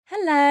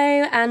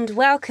and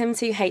welcome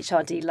to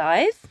HRD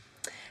Live.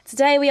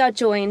 Today we are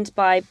joined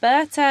by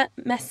Berta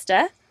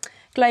Mester,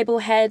 Global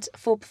Head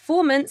for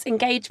Performance,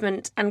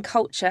 Engagement and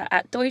Culture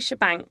at Deutsche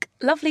Bank.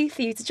 Lovely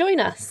for you to join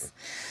us.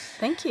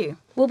 Thank you.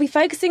 We'll be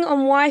focusing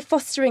on why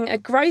fostering a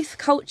growth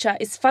culture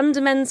is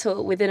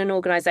fundamental within an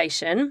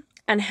organisation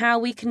and how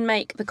we can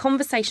make the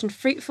conversation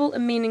fruitful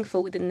and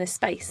meaningful within this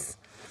space.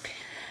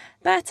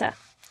 Berta,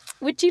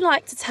 would you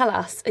like to tell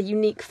us a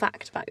unique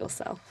fact about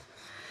yourself?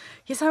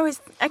 Yes, I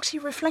was actually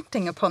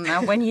reflecting upon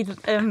that when you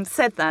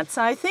said that.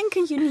 So I think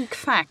a unique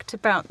fact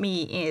about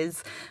me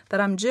is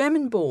that I'm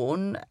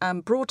German-born,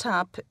 brought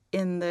up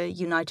in the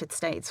United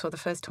States for the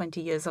first 20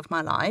 years of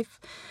my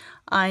life.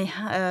 I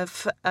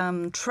have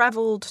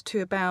travelled to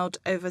about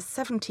over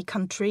 70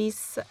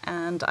 countries,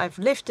 and I've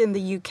lived in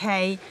the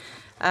UK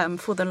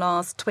for the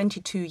last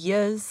 22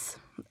 years.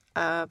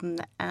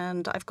 And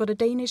I've got a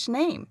Danish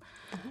name,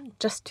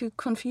 just to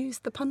confuse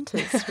the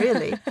punters,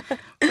 really.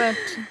 But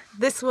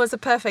this was a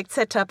perfect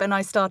setup, and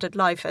I started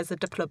life as a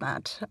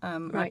diplomat,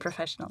 my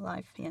professional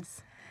life,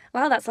 yes.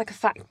 Wow, that's like a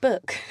fact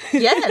book.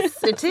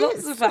 Yes, it is.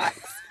 Lots of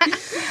facts.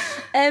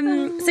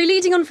 So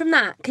leading on from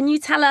that, can you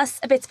tell us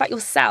a bit about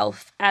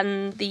yourself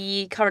and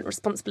the current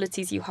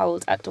responsibilities you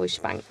hold at Deutsche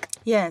Bank?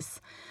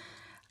 Yes.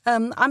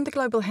 I'm the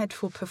Global Head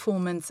for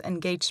Performance,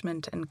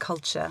 Engagement and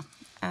Culture.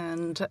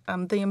 And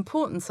the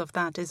importance of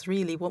that is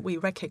really what we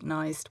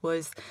recognised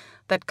was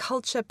that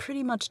culture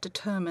pretty much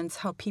determines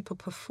how people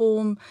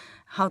perform,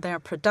 how they are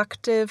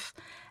productive.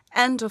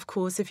 And of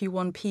course, if you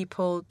want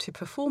people to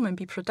perform and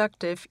be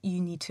productive, you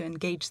need to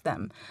engage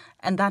them.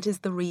 And that is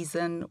the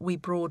reason we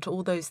brought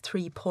all those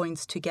 3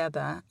 points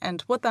together.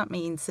 And what that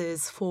means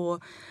is for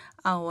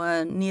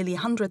our nearly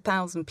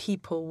 100,000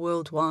 people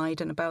worldwide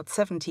in about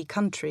 70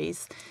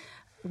 countries,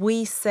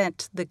 we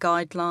set the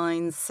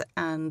guidelines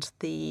and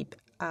the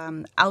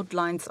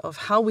outlines of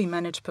how we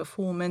manage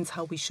performance,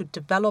 how we should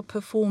develop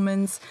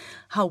performance,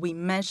 how we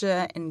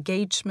measure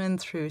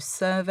engagement through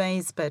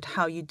surveys, but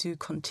how you do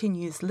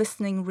continuous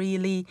listening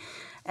really,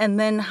 and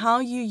then how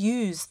you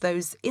use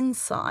those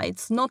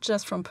insights, not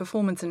just from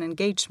performance and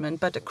engagement,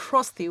 but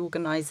across the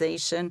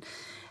organization,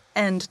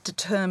 and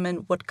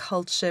determine what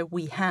culture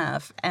we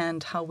have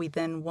and how we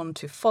then want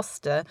to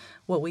foster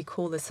what we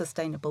call a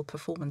sustainable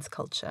performance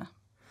culture.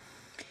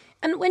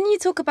 And when you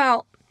talk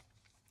about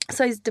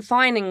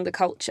defining the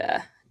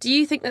culture, do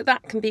you think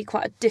that can be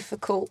quite a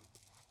difficult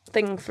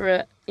thing for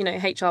a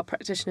HR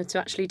practitioner to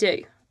actually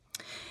do?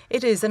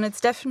 It is, and it's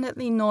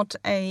definitely not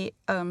a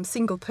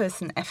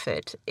single-person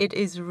effort. It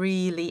is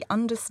really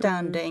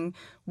understanding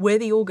where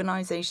the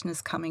organisation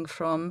is coming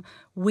from.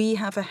 We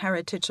have a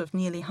heritage of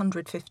nearly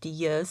 150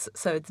 years,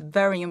 so it's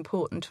very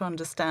important to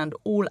understand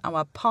all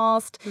our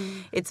past.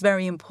 It's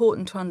very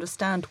important to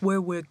understand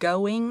where we're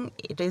going.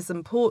 It is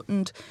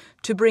important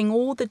to bring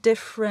all the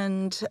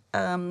different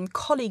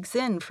colleagues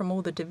in from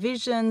all the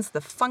divisions, the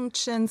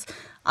functions,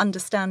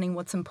 understanding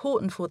what's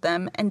important for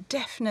them, and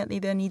definitely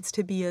there needs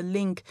to be a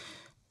link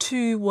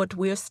to what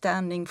we're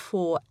standing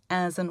for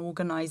as an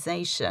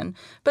organisation,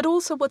 but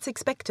also what's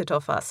expected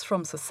of us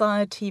from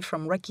society,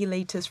 from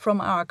regulators, from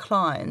our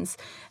clients,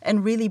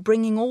 and really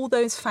bringing all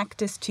those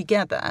factors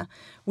together,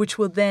 which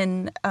will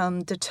then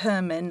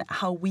determine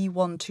how we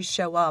want to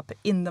show up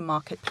in the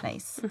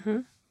marketplace. Mm-hmm.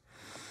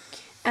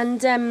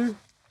 And,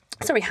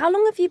 how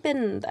long have you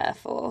been there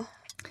for?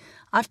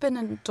 I've been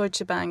in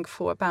Deutsche Bank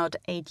for about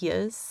 8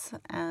 years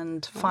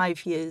and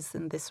 5 years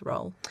in this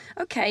role.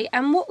 Okay,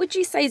 and what would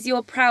you say is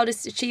your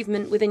proudest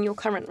achievement within your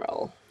current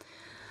role?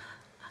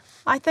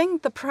 I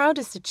think the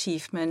proudest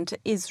achievement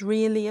is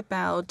really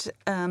about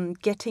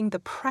getting the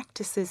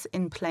practices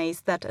in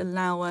place that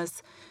allow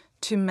us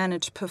to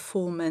manage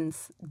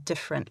performance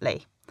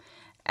differently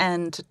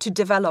and to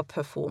develop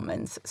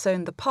performance. So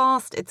in the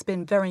past, it's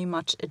been very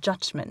much a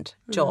judgment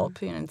job,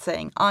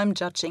 saying, I'm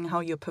judging how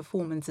your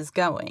performance is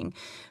going.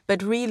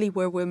 But really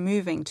where we're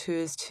moving to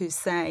is to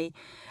say,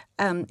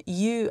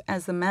 you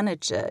as a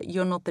manager,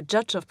 you're not the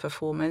judge of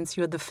performance,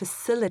 you're the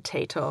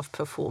facilitator of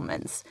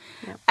performance.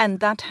 Yep. And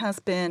that has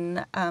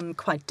been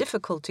quite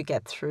difficult to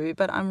get through,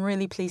 but I'm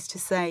really pleased to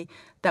say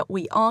that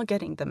we are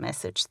getting the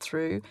message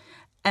through.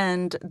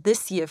 And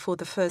this year for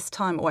the first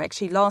time, or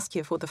actually last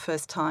year for the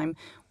first time,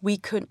 we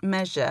could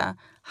measure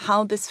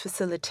how this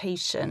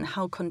facilitation,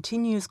 how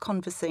continuous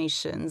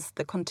conversations,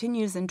 the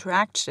continuous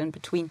interaction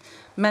between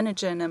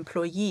manager and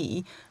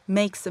employee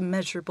makes a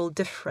measurable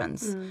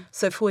difference.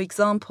 So, for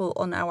example,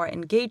 on our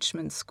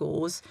engagement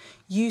scores,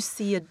 you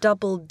see a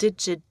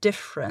double-digit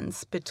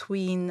difference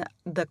between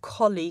the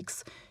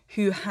colleagues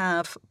who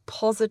have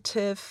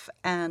positive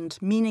and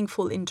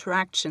meaningful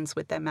interactions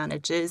with their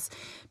managers,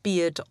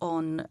 be it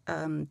on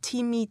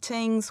team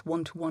meetings,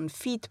 one-to-one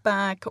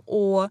feedback,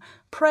 or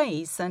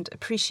praise and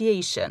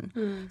appreciation.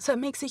 So it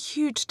makes a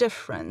huge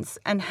difference.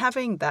 And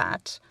having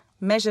that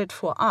measured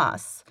for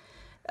us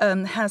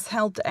has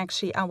helped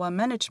actually our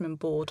management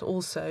board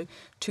also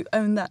to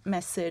own that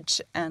message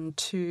and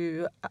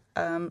to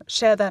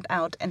share that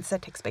out and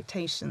set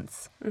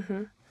expectations.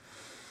 Mm-hmm.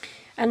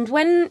 And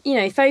when,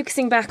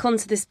 focusing back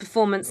onto this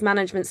performance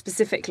management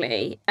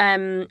specifically,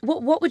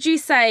 what would you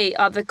say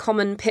are the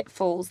common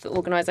pitfalls that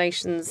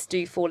organisations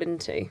do fall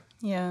into?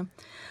 Yeah.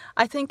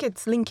 I think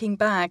it's linking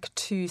back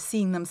to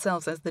seeing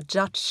themselves as the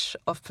judge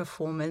of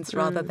performance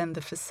rather than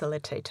the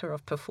facilitator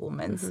of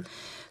performance. Mm-hmm.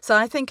 So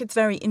I think it's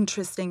very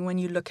interesting when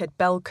you look at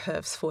bell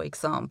curves, for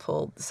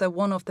example. So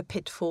one of the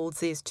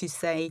pitfalls is to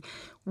say,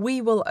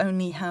 we will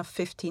only have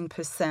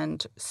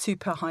 15%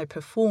 super high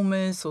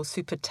performers or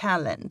super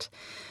talent.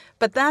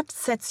 But that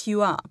sets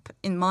you up,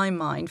 in my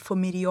mind, for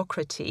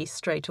mediocrity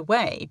straight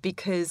away,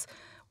 because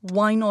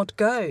why not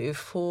go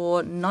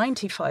for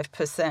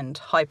 95%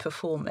 high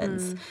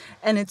performance?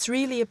 And it's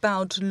really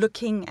about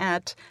looking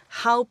at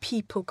how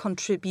people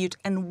contribute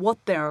and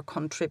what they are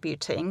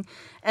contributing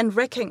and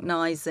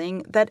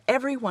recognizing that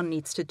everyone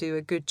needs to do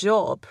a good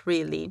job,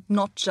 really,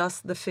 not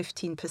just the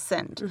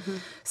 15%.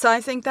 So I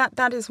think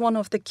that is one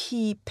of the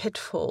key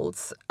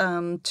pitfalls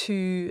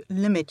to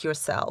limit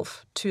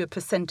yourself to a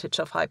percentage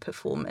of high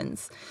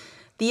performance.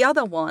 The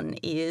other one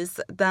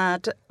is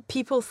that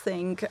people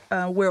think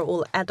we're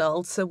all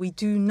adults, so we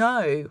do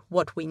know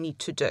what we need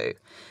to do.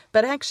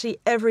 But actually,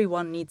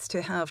 everyone needs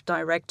to have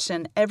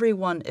direction.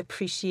 Everyone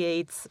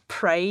appreciates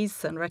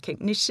praise and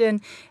recognition.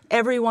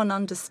 Everyone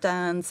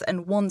understands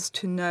and wants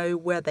to know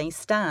where they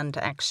stand,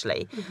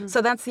 actually.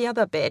 So that's the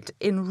other bit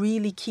in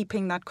really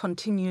keeping that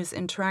continuous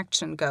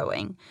interaction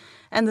going.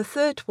 And the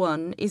third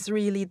one is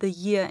really the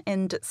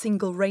year-end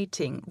single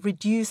rating,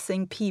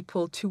 reducing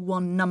people to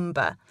one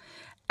number.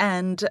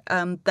 And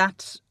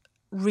that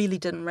really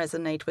didn't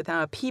resonate with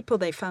our people.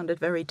 They found it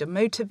very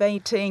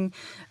demotivating.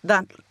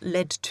 That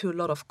led to a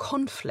lot of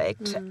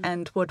conflict.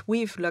 And what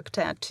we've looked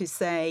at to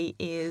say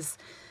is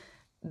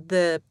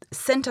the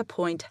center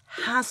point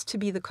has to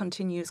be the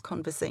continuous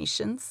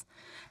conversations.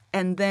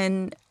 And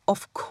then,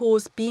 of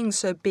course, being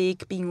so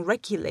big, being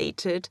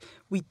regulated,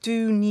 we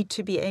do need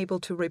to be able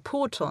to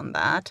report on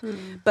that.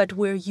 But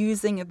we're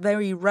using a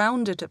very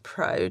rounded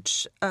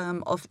approach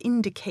of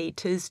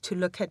indicators to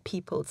look at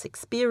people's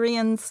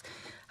experience,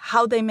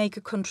 how they make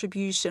a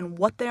contribution,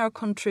 what they are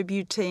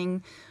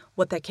contributing,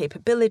 what their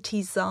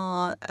capabilities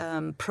are,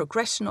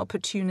 progression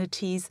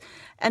opportunities,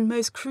 and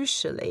most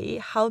crucially,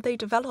 how they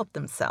develop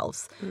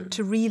themselves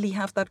to really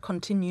have that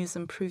continuous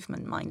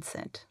improvement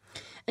mindset.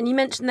 And you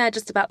mentioned there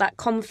just about that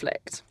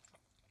conflict.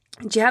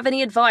 Do you have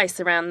any advice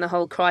around the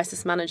whole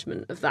crisis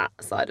management of that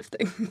side of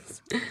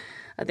things?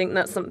 I think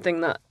that's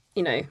something that,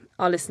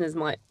 our listeners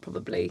might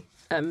probably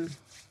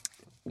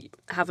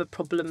have a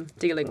problem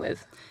dealing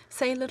with.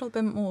 Say a little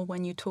bit more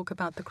when you talk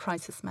about the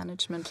crisis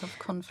management of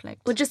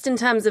conflict. Well, just in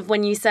terms of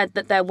when you said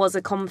that there was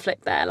a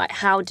conflict there, like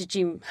how did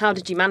you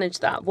manage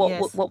that?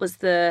 What was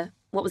the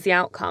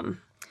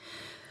outcome?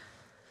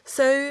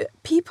 So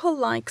people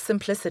like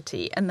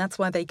simplicity, and that's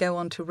why they go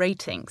on to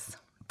ratings.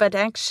 But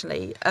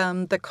actually,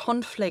 the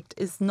conflict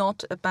is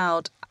not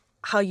about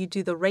how you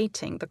do the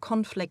rating. The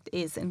conflict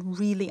is in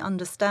really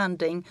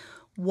understanding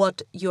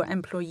what your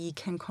employee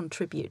can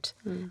contribute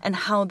and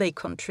how they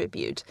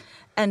contribute.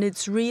 And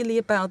it's really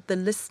about the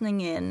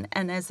listening in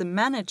and as a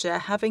manager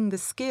having the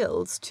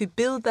skills to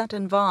build that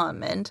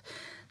environment.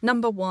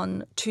 Number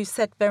one, to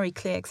set very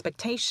clear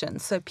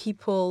expectations so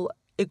people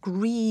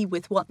agree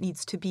with what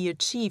needs to be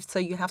achieved, so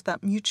you have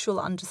that mutual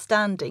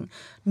understanding,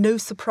 no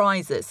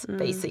surprises,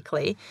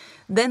 basically.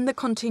 Then the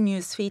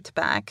continuous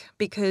feedback,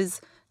 because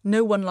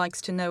no one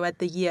likes to know at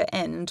the year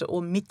end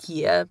or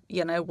mid-year,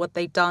 what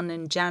they've done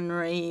in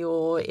January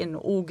or in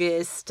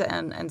August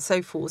and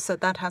so forth. So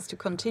that has to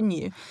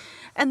continue.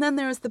 And then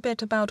there is the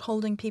bit about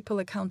holding people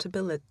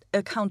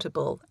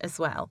accountable as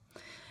well.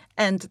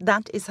 And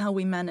that is how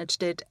we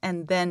managed it.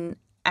 And then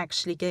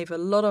actually gave a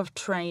lot of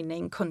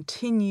training,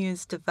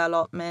 continuous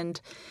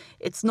development.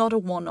 It's not a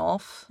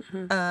one-off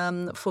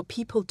for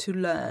people to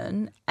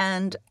learn.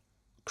 And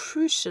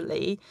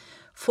crucially,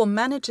 for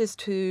managers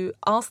to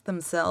ask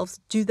themselves,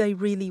 do they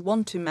really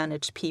want to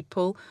manage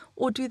people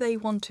or do they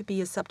want to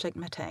be a subject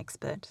matter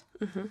expert?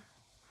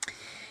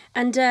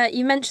 And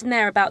you mentioned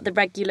there about the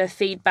regular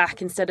feedback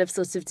instead of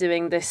sort of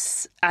doing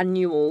this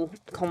annual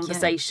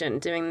conversation,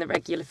 doing the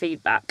regular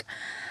feedback.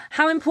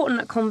 How important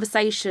are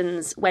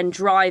conversations when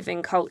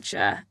driving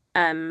culture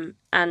and,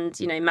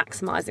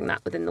 maximising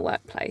that within the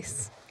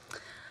workplace?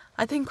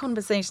 I think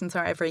conversations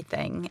are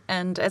everything.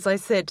 And as I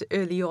said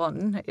early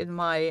on in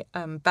my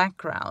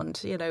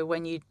background,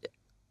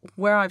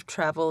 where I've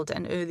travelled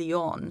and early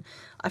on,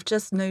 I've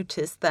just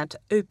noticed that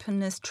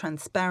openness,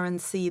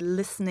 transparency,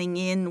 listening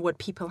in what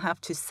people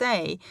have to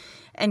say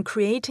and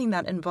creating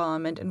that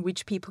environment in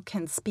which people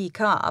can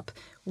speak up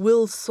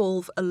will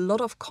solve a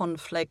lot of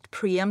conflict,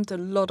 preempt a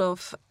lot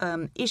of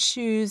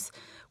issues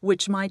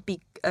which might be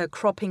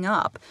cropping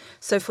up.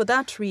 So for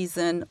that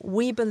reason,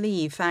 we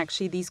believe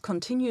actually these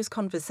continuous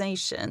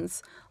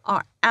conversations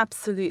are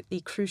absolutely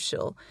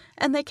crucial.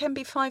 And they can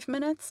be 5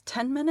 minutes,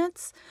 10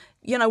 minutes.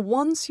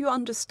 Once you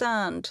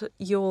understand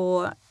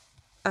your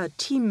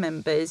team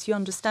members, you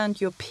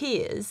understand your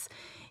peers,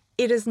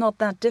 it is not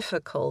that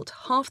difficult.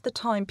 Half the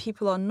time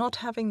people are not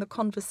having the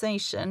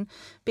conversation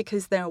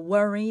because they're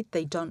worried,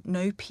 they don't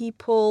know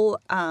people,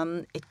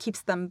 it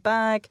keeps them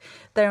back.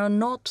 They are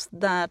not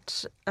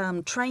that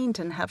trained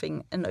in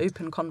having an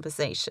open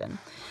conversation.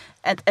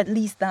 At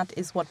least that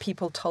is what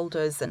people told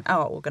us in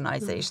our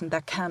organization.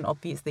 That can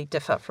obviously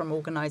differ from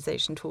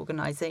organization to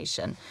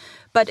organization.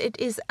 But it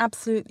is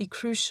absolutely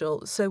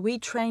crucial. So we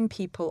train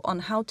people on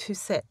how to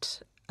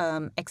set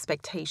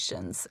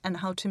expectations and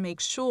how to make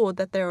sure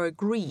that they're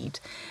agreed.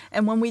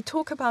 And when we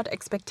talk about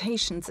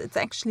expectations, it's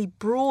actually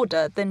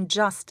broader than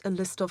just a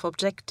list of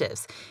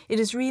objectives. It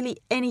is really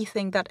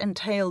anything that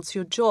entails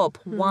your job,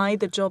 why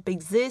the job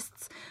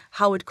exists,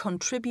 how it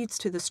contributes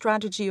to the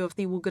strategy of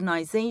the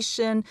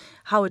organization,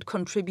 how it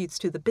contributes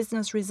to the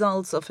business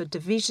results of a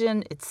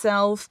division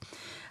itself,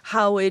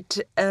 how it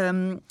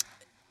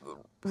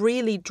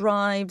really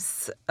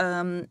drives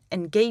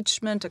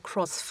engagement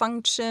across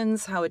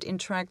functions, how it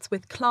interacts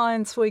with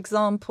clients, for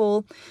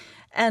example,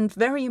 and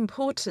very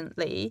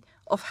importantly,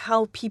 of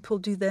how people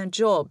do their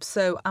job.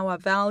 So our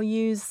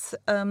values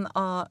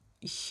are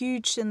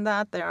huge in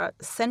that. They are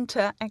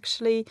center,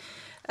 actually.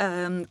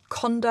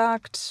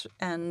 Conduct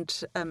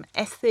and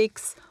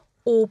ethics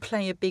all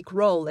play a big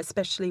role,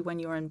 especially when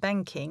you're in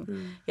banking.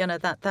 You know,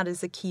 that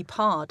is a key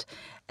part.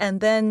 And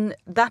then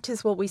that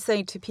is what we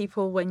say to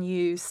people when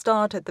you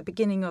start at the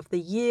beginning of the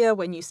year,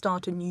 when you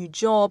start a new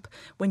job,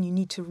 when you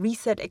need to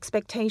reset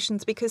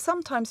expectations, because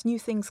sometimes new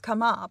things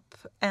come up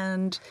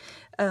and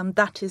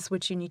that is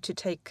what you need to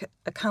take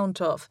account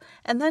of.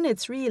 And then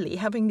it's really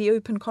having the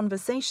open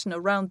conversation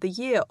around the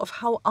year of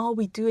how are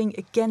we doing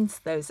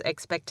against those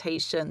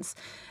expectations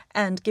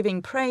and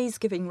giving praise,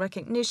 giving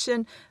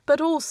recognition, but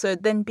also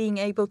then being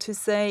able to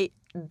say,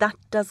 that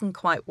doesn't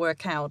quite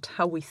work out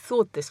how we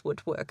thought this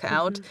would work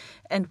out,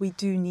 and we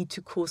do need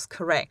to course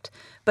correct.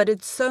 But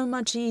it's so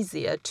much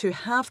easier to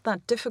have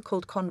that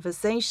difficult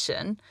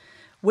conversation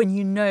when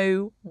you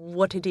know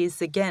what it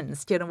is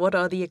against, you know, what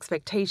are the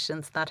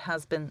expectations that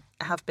have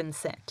been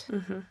set.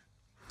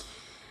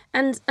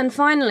 And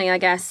finally, I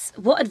guess,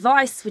 what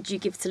advice would you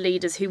give to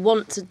leaders who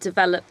want to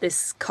develop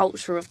this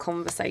culture of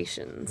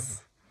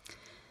conversations?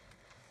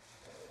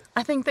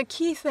 I think the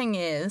key thing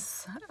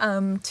is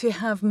to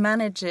have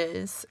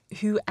managers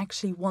who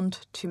actually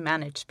want to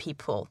manage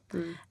people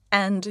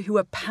and who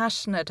are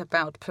passionate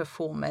about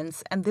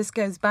performance. And this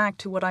goes back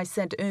to what I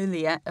said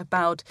earlier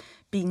about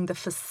being the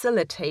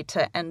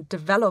facilitator and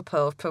developer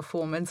of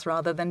performance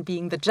rather than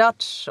being the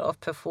judge of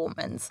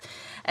performance.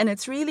 And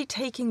it's really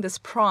taking this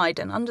pride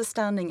and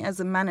understanding as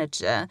a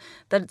manager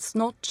that it's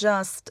not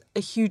just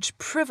a huge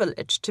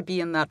privilege to be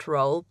in that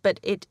role, but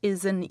it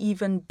is an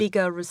even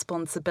bigger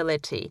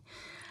responsibility.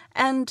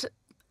 And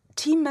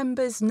team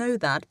members know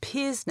that,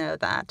 peers know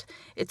that.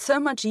 It's so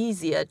much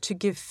easier to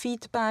give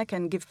feedback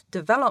and give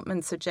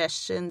development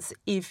suggestions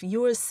if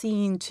you're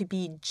seen to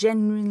be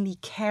genuinely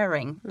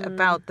caring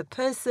about the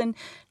person,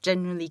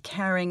 genuinely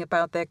caring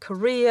about their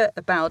career,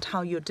 about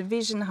how your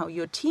division, how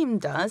your team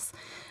does.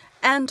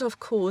 And of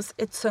course,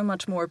 it's so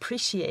much more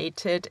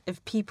appreciated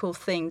if people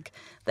think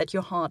that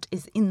your heart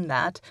is in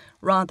that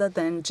rather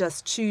than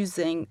just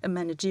choosing a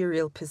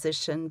managerial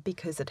position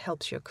because it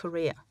helps your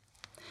career.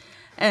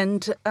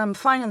 And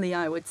finally,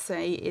 I would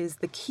say is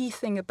the key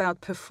thing about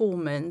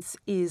performance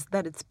is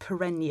that it's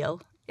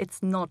perennial.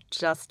 It's not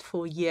just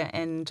for year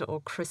end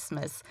or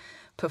Christmas.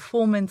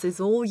 Performance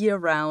is all year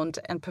round,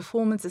 and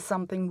performance is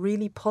something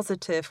really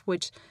positive,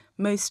 which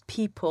most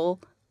people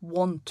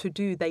want to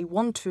do. They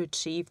want to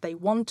achieve. They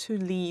want to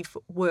leave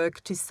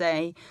work to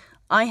say,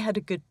 I had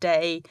a good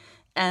day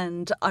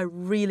and I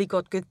really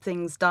got good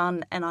things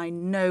done, and I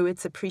know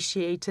it's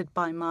appreciated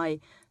by my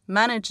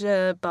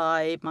manager,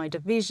 by my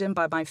division,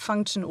 by my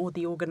function or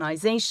the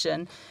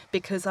organization,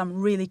 because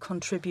I'm really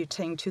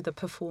contributing to the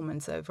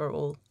performance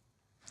overall.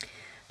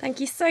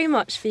 Thank you so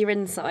much for your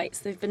insights.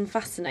 They've been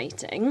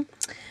fascinating.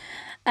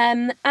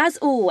 As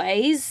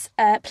always,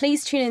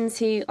 please tune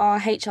into our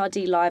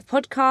HRD Live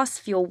podcast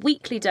for your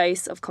weekly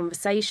dose of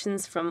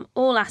conversations from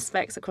all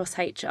aspects across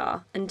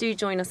HR, and do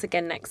join us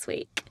again next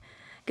week.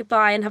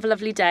 Goodbye and have a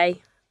lovely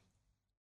day.